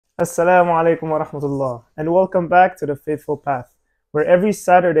Assalamu alaikum wa rahmatullah, and welcome back to The Faithful Path, where every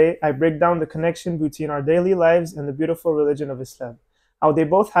Saturday I break down the connection between our daily lives and the beautiful religion of Islam, how they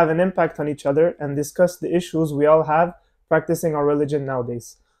both have an impact on each other, and discuss the issues we all have practicing our religion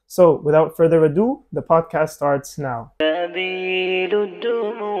nowadays. So, without further ado, the podcast starts now.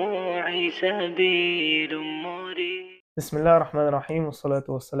 Bismillah ar-Rahman ar-Rahim, wassalatu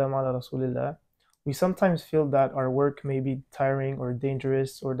wassalamu ala Rasulillah. We sometimes feel that our work may be tiring or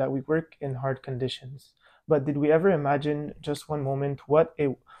dangerous or that we work in hard conditions. But did we ever imagine just one moment what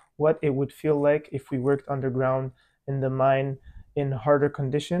it would feel like if we worked underground in the mine in harder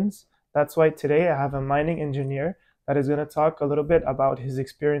conditions? That's why today I have a mining engineer that is going to talk a little bit about his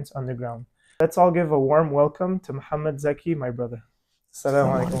experience underground. Let's all give a warm welcome to Mohamed Zaki, my brother.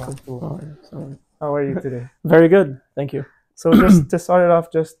 Assalamu alaikum wa rahmatullah. How are you today? Very good, thank you. So just to start it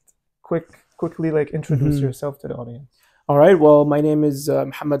off, just quickly like introduce yourself to the audience. All right, well, my name is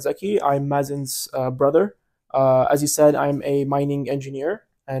Mohamed Zaki. I'm Mazen's brother. As you said, I'm a mining engineer,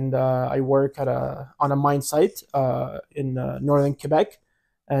 and I work on a mine site in northern Quebec.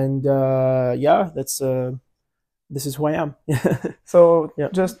 And this is who I am. So Yeah.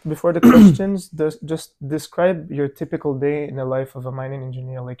 just before the questions, just describe your typical day in the life of a mining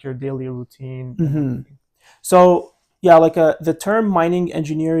engineer, like your daily routine and everything. So yeah, like the term mining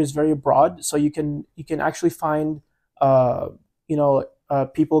engineer is very broad. So you can actually find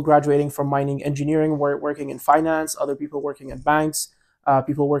people graduating from mining engineering working in finance, other people working in banks,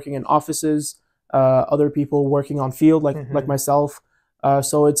 people working in offices, other people working on field like myself.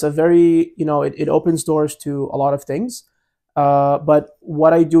 So it's a very it opens doors to a lot of things. But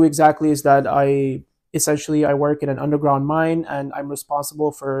what I do exactly is that I work in an underground mine, and I'm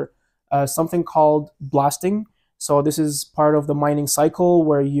responsible for something called blasting. So this is part of the mining cycle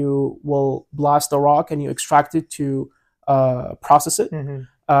where you will blast a rock and you extract it to process it.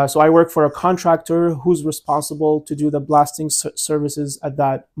 So I work for a contractor who's responsible to do the blasting services at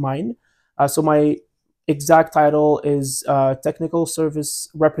that mine. So my exact title is Technical Service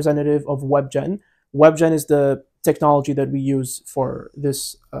Representative of WebGen. WebGen is the technology that we use for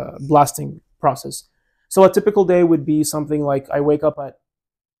this blasting process. So a typical day would be something like I wake up at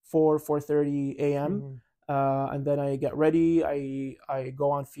 4:30 a.m. And then I get ready. I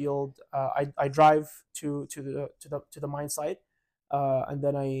go on field. I drive to the mine site, and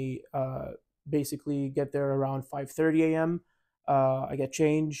then I basically get there around 5:30 a.m. I get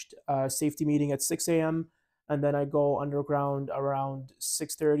changed. Safety meeting at 6 a.m. and then I go underground around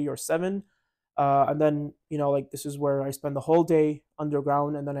 6:30 or 7. And then this is where I spend the whole day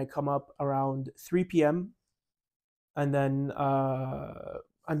underground, and then I come up around 3 p.m. and then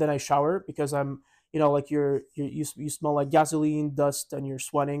I shower because I'm like you smell like gasoline, dust, and you're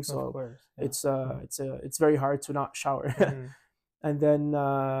sweating, Of so course. Yeah. it's very hard to not shower. And then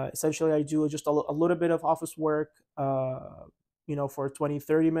essentially I do just a little bit of office work, for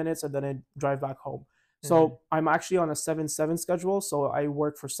 20-30 minutes, and then I drive back home. So I'm actually on a 7/7 schedule. So I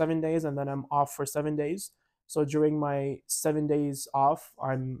work for 7 days and then I'm off for 7 days. So during my 7 days off,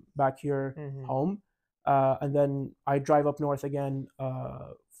 I'm back here home. And then I drive up north again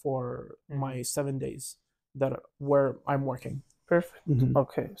for my 7 days where I'm working. Perfect.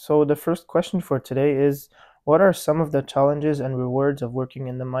 Okay, so the first question for today is, what are some of the challenges and rewards of working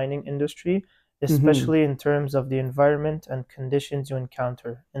in the mining industry, especially in terms of the environment and conditions you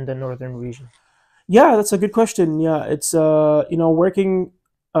encounter in the northern region? Yeah, that's a good question. Yeah, it's working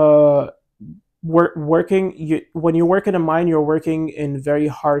when you work in a mine, you're working in very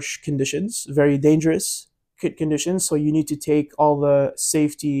harsh conditions, very dangerous conditions. So you need to take all the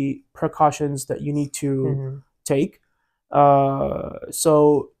safety precautions that you need to take.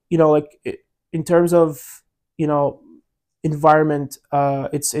 So in terms of environment,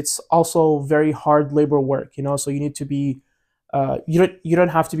 it's also very hard labor work. So you need to be you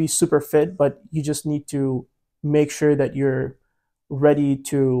don't have to be super fit, but you just need to make sure that you're ready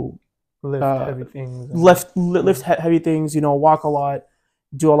to Lift heavy things. lift heavy things. Walk a lot,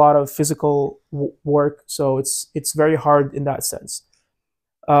 do a lot of physical work. So it's very hard in that sense.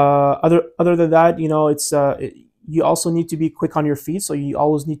 Other than that, you also need to be quick on your feet. So you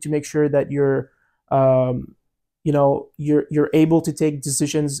always need to make sure that you're able to take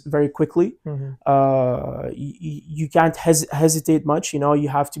decisions very quickly. You can't hesitate much. You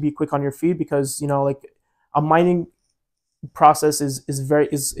have to be quick on your feet because like a mining process is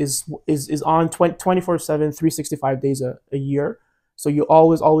on 24/7, 365 days a year. So you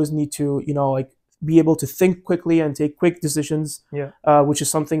always need to be able to think quickly and take quick decisions. Yeah. Which is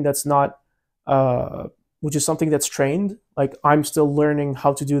something that's not which is something that's trained. Like I'm still learning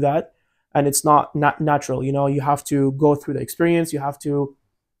how to do that, and it's not natural. You have to go through the experience. You have to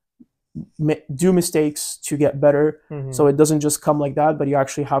do mistakes to get better. So it doesn't just come like that, but you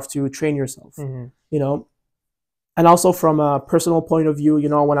actually have to train yourself. You know, and also from a personal point of view, you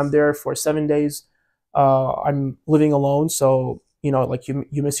know, when I'm there for 7 days, I'm living alone, so you know, like you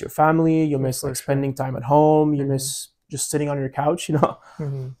miss your family, you miss like spending time at home, you miss just sitting on your couch, you know.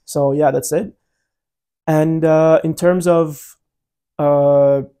 So yeah, that's it. And in terms of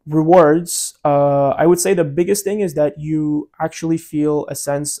rewards, I would say the biggest thing is that you actually feel a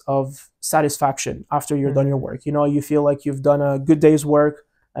sense of satisfaction after you're done your work. You know, you feel like you've done a good day's work,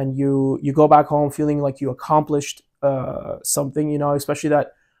 and you go back home feeling like you accomplished something. You know, especially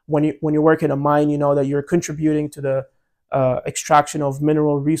that when you work in a mine, you know that you're contributing to the extraction of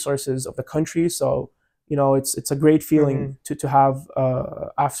mineral resources of the country. So you know, it's a great feeling to have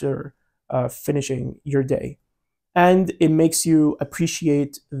after finishing your day. And it makes you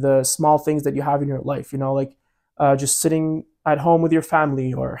appreciate the small things that you have in your life, you know, like just sitting at home with your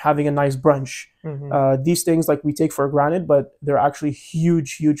family or having a nice brunch. These things, like, we take for granted, but they're actually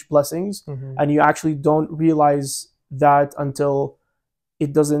huge blessings. And you actually don't realize that until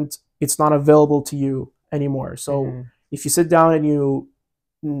it's not available to you anymore. So if you sit down and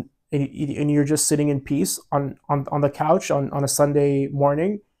you're just sitting in peace on the couch on a Sunday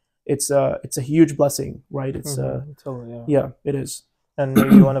morning, it's a huge blessing, right? It's Totally, yeah, it is. And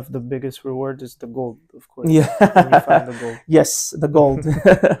maybe one of the biggest rewards is the gold, of course. Yeah. When you find the gold. Yes, the gold.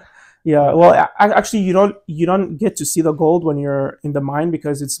 Yeah. Well, actually, you don't get to see the gold when you're in the mine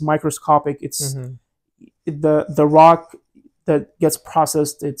because it's microscopic. It's the rock that gets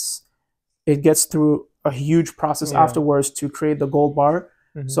processed. It gets through a huge process afterwards to create the gold bar.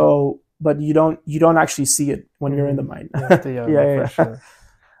 So, but you don't actually see it when you're in the mine. For sure.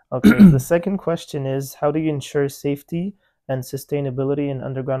 Okay, the second question is, how do you ensure safety and sustainability in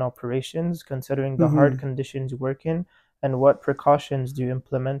underground operations, considering the hard conditions you work in, and what precautions do you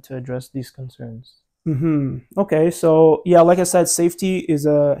implement to address these concerns? Okay, so yeah, like I said, safety is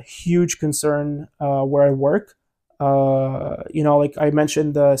a huge concern where I work. You know, like I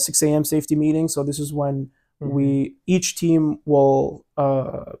mentioned, the 6 a.m. safety meeting. So this is when each team will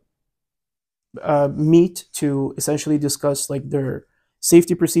meet to essentially discuss like their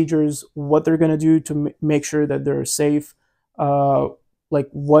safety procedures, what they're going to do to make sure that they're safe. Like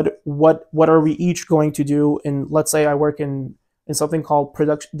what are we each going to do? And let's say I work in something called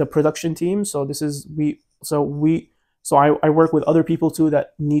the production team. So this is I work with other people too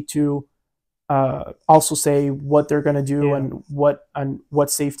that need to also say what they're going to do and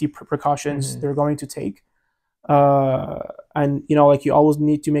what safety precautions they're going to take. And you know, like, you always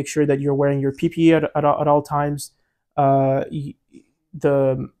need to make sure that you're wearing your PPE at all times.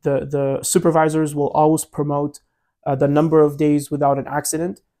 The supervisors will always promote the number of days without an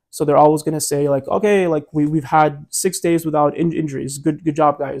accident. So they're always going to say like, okay, like we've had 6 days without injuries. Good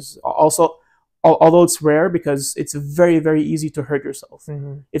job, guys. Also, although it's rare because it's very easy to hurt yourself.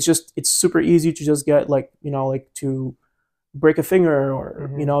 It's super easy to just get like, you know, like to break a finger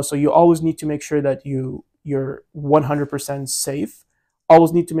or you know. So you always need to make sure that you're 100% safe.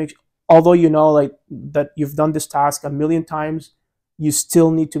 Always need to make, although you know like that you've done this task a million times, you still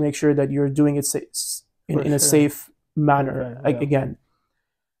need to make sure that you're doing it in a safe manner again.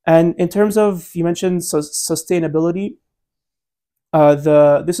 And in terms of, you mentioned sustainability,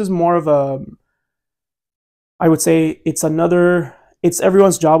 this is more of a, I would say it's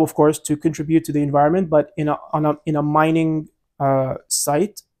everyone's job, of course, to contribute to the environment, but in a mining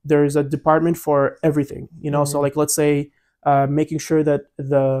site, there's a department for everything, you know. So like, let's say making sure that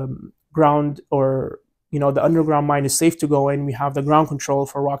the ground, or you know, the underground mine is safe to go in. We have the ground control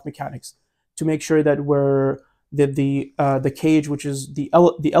for rock mechanics to make sure that the cage, which is the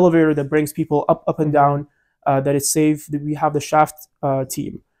elevator that brings people up and down, that it's safe. We have the shaft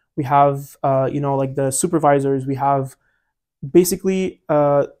team. We have you know, like the supervisors. We have basically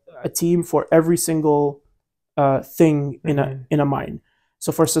a team for every single thing in a mine.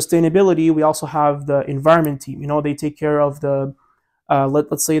 So for sustainability, we also have the environment team. You know, they take care of the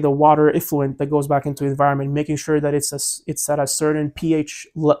let's say the water effluent that goes back into the environment, making sure that it's at a certain pH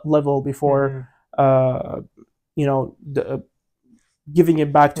level before you know, giving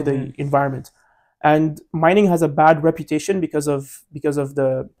it back to the environment. And mining has a bad reputation because of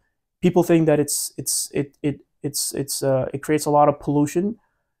the people think that it creates a lot of pollution,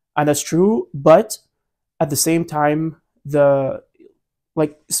 and that's true. But at the same time,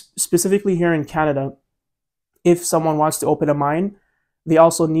 specifically here in Canada, if someone wants to open a mine, they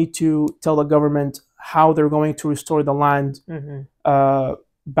also need to tell the government how they're going to restore the land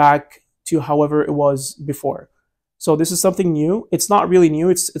back to however it was before. So this is something new. It's not really new.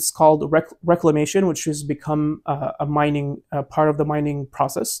 It's called reclamation, which has become a mining part of the mining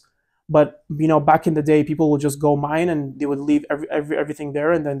process. But back in the day, people would just go mine and they would leave everything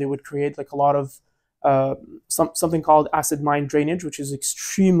there, and then they would create like a lot of something called acid mine drainage, which is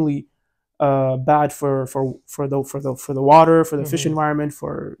extremely bad for the water, for the fish environment,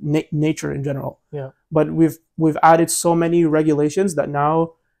 for nature in general. Yeah. But we've added so many regulations that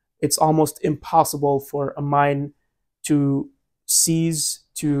now it's almost impossible for a mine to cease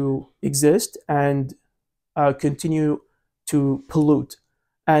to exist and continue to pollute.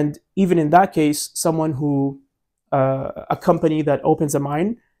 And even in that case, someone who a company that opens a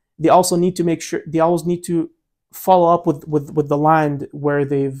mine, they also need to make sure, they always need to follow up with the land where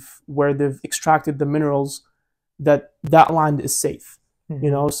they've extracted the minerals, that land is safe.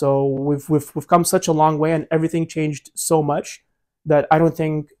 So we've come such a long way, and everything changed so much that I don't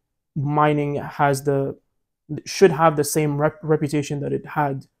think mining should have the same reputation that it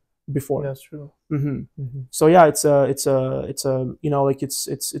had before. That's true. So yeah, it's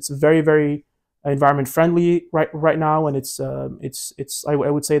very, very environment friendly right now, and I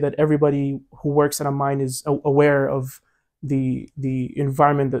would say that everybody who works in a mine is aware of the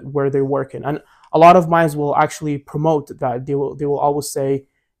environment where they work in. And a lot of mines will actually promote that. They will always say,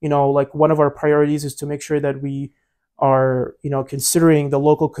 like, one of our priorities is to make sure that we are considering the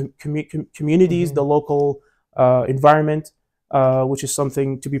local communities, the local environment, which is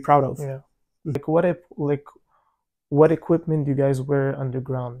something to be proud of. Yeah. What equipment do you guys wear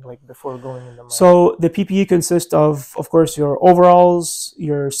underground, like before going in the mine? So the PPE consists of course, your overalls,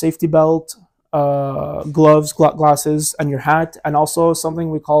 your safety belt, gloves, glasses, and your hat, and also something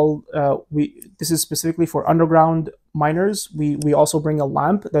we call this is specifically for underground miners. We also bring a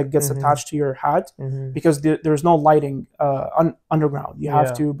lamp that gets attached to your hat, because there's no lighting underground. You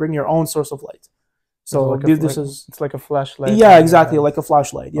have to bring your own source of light. So like it's like a flashlight. Yeah, exactly, like a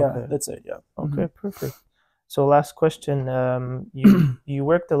flashlight. Yeah, okay. That's it. Yeah. Okay, perfect. So last question, you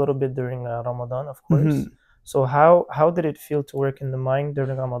worked a little bit during Ramadan, of course. So how did it feel to work in the mine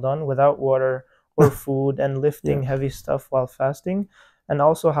during Ramadan without water or food and lifting heavy stuff while fasting? And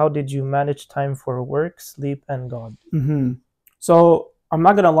also, how did you manage time for work, sleep, and God? So I'm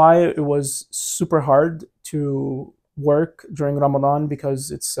not gonna lie, it was super hard to work during Ramadan,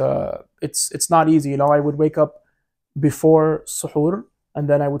 because it's not easy. I would wake up before suhoor, and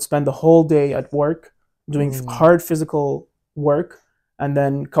then I would spend the whole day at work doing hard physical work, and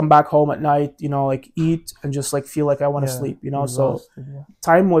then come back home at night, like eat and just like feel like I want to sleep, so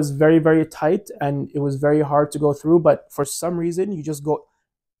time was very, very tight, and it was very hard to go through. But for some reason,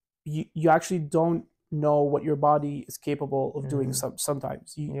 you actually don't know what your body is capable of doing.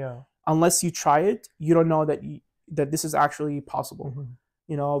 Sometimes unless you try it, you don't know that this is actually possible,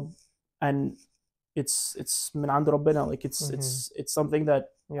 and it's min and rabbina, like it's something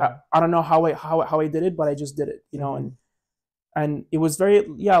that I don't know how I did it, but I just did it, and it was very,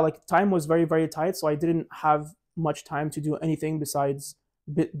 like, time was very, very tight, so I didn't have much time to do anything besides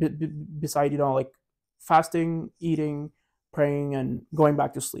like fasting, eating, praying, and going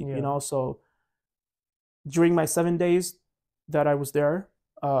back to sleep. So during my 7 days that I was there,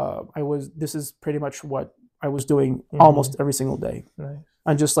 this is pretty much what I was doing almost every single day. Nice.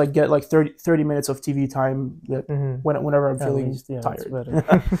 And just like get like 30 minutes of TV time that whenever I'm feeling tired.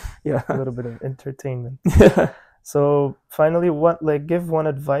 Yeah, a little bit of entertainment. So finally, give one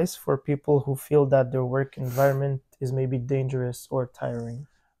advice for people who feel that their work environment is maybe dangerous or tiring.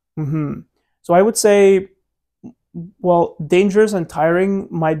 So I would say, well, dangerous and tiring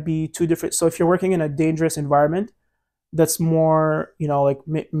might be two different. So if you're working in a dangerous environment, that's more, like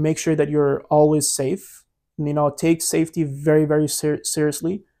make sure that you're always safe. Take safety very, very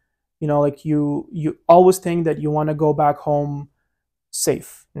seriously. Like you always think that you want to go back home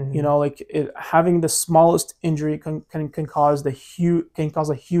safe. Like having the smallest injury can cause a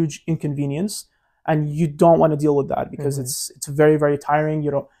huge inconvenience, and you don't want to deal with that, because it's very, very tiring.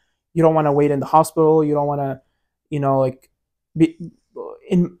 You don't want to wait in the hospital. You don't want to,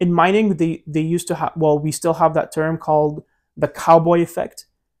 in mining, they used to have, well, we still have that term called the cowboy effect,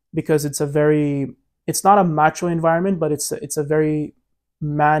 because it's not a macho environment, but it's a very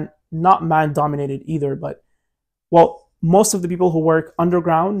not man dominated either, but, well, most of the people who work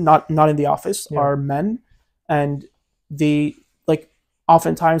underground, not in the office, are men, and they, like,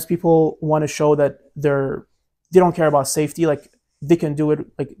 oftentimes people want to show that they don't care about safety, like they can do it,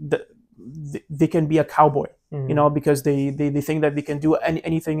 like they can be a cowboy, because they think that they can do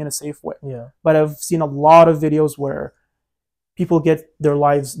anything in a safe way. But I've seen a lot of videos where people get their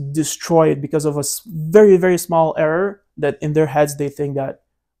lives destroyed because of a very, very small error, that in their heads they think that,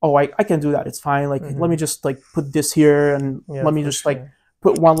 oh, I can do that, it's fine, like let me just like put this here, and let me just like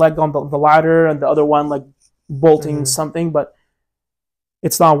put one leg on the ladder and the other one like bolting something. But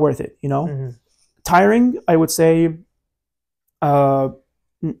it's not worth it, you know. Mm-hmm. Tiring, I would say, uh,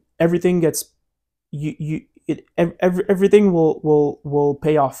 everything gets everything will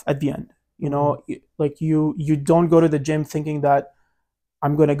pay off at the end. You know, like you don't go to the gym thinking that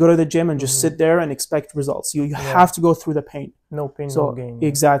I'm going to go to the gym and just sit there and expect results. You have to go through the pain. No pain, so no gain.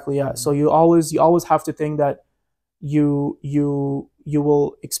 exactly, yeah. So you always have to think that you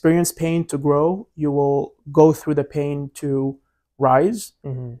will experience pain to grow. You will go through the pain to rise.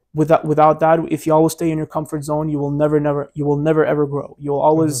 Without that, if you always stay in your comfort zone, you will never ever grow. You will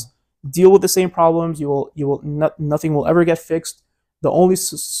always deal with the same problems. Nothing will ever get fixed. The only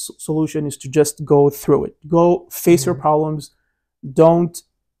solution is to just go through it. Go face your problems. Don't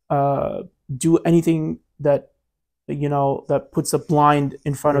do anything that that puts a blind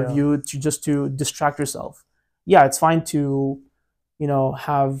in front of you to distract yourself. Yeah, it's fine to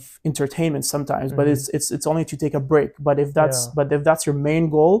have entertainment sometimes, but it's only to take a break. But if that's your main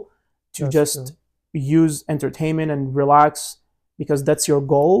goal, to just use entertainment and relax because that's your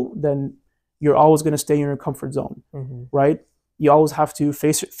goal, then you're always going to stay in your comfort zone, right? You always have to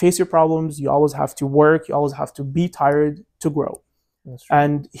face your problems. You always have to work. You always have to be tired to grow.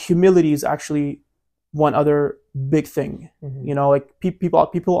 And humility is actually one other big thing. Like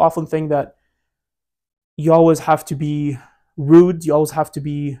people often think that you always have to be rude. You always have to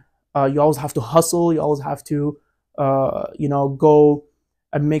be. You always have to hustle. You always have to, go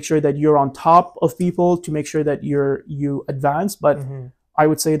and make sure that you're on top of people to make sure that you advance. But I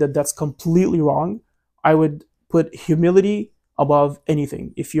would say that that's completely wrong. I would put humility above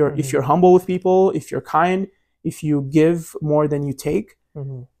anything. If you're humble with people, if you're kind, if you give more than you take,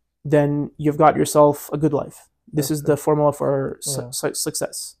 then you've got yourself a good life. This is the formula for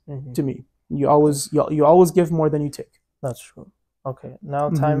success to me. You always give more than you take. That's true. Okay, now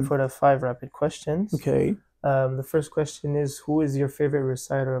time for the 5 rapid questions. Okay. The first question is, who is your favorite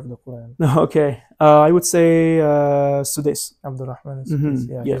reciter of the Quran? Okay. I would say Sudais. Abdurrahman Sudais.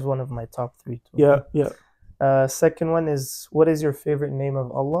 Yeah, he's one of my top 3 too. Yeah. Second one is, what is your favorite name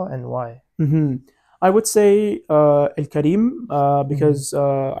of Allah and why? I would say El Karim because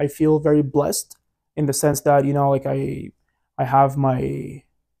I feel very blessed in the sense that like I have my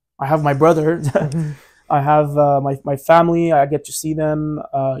brother, I have my family. I get to see them.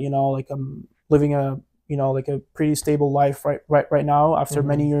 Like I'm living a like a pretty stable life right now after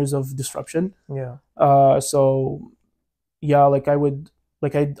many years of disruption. Yeah. So yeah, like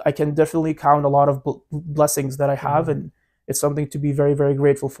I can definitely count a lot of blessings that I have, and it's something to be very, very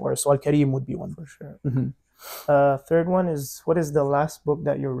grateful for. So Al Karim would be one for sure. Third one is, what is the last book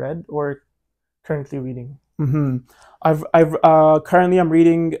that you read or currently reading? I've currently I'm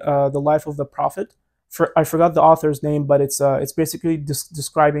reading The Life of the Prophet. I forgot the author's name, but it's basically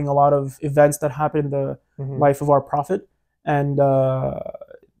describing a lot of events that happened in the life of our Prophet. And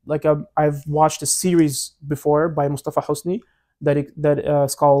I've watched a series before by Mustafa Hosni that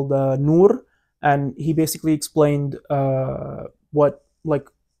is called Noor, and he basically explained what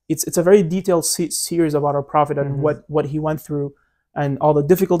it's a very detailed series about our Prophet and what he went through and all the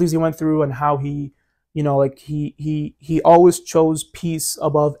difficulties he went through and how he he always chose peace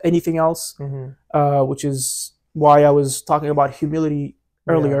above anything else, which is why I was talking about humility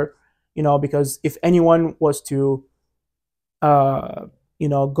earlier. Because if anyone was to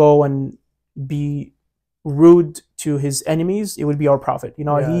go and be rude to his enemies, it would be our Prophet.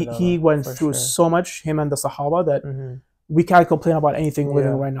 He went through so much, him and the Sahaba, that we can't complain about anything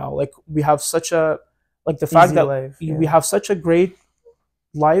living right now. Like we have such a the fact that we have such a great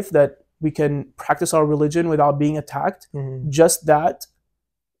life that we can practice our religion without being attacked. Just that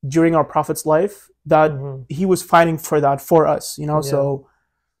during our Prophet's life, that he was fighting for that for us. So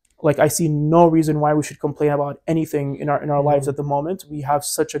I see no reason why we should complain about anything in our lives at the moment. We have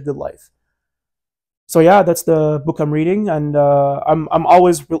such a good life. So yeah, that's the book I'm reading, and I'm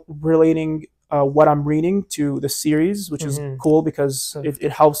always relating what I'm reading to the series, which is cool because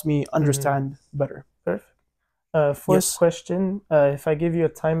it helps me understand better. Perfect. First question, if I give you a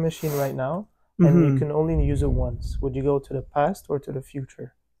time machine right now and you can only use it once, would you go to the past or to the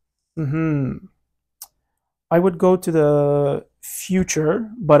future? I would go to the future,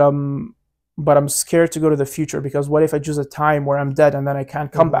 but I'm scared to go to the future because what if I choose a time where I'm dead and then I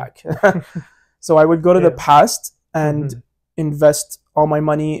can't come back? So I would go to the past and invest all my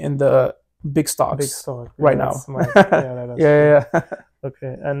money in the big stocks right now. Smart. Yeah.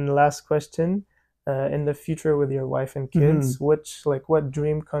 Okay, and last question. In the future with your wife and kids, what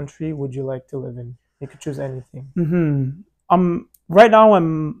dream country would you like to live in? You could choose anything. Right now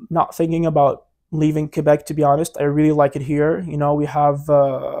I'm not thinking about leaving Quebec, to be honest. I really like it here. We have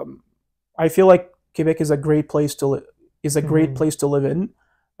I feel like Quebec is a great place to live in.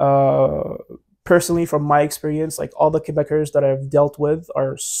 Uh, Personally, from my experience, like all the Quebecers that I've dealt with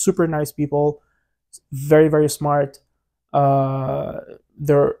are super nice people, very very smart.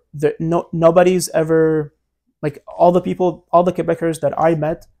 They're no nobody's ever like all the Quebecers that I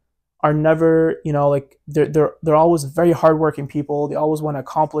met are never, you know, like they're always very hardworking people. They always want to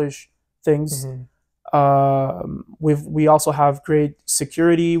accomplish things. Mm-hmm. We also have great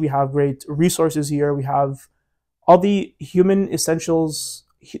security. We have great resources here. We have all the human essentials,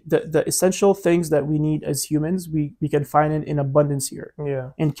 the essential things that we need as humans. We can find it in abundance here. Yeah.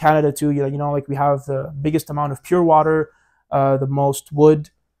 In Canada too, you know, like we have the biggest amount of pure water, the most wood,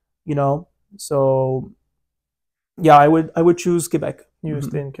 you know. So yeah, I would choose Quebec. You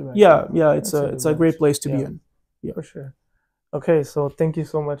stay in Quebec. Yeah, yeah, That's it's a great place to be in. Yeah, for sure. Okay, so thank you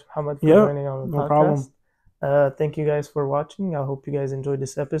so much, Mohamed, for yeah, joining on the no podcast. problem. Thank you guys for watching. I hope you guys enjoyed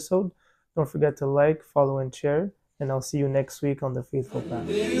this episode. Don't forget to like, follow, and share. And I'll see you next week on The Faithful Path.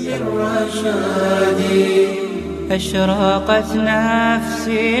 أشرقت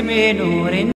نفسي بنور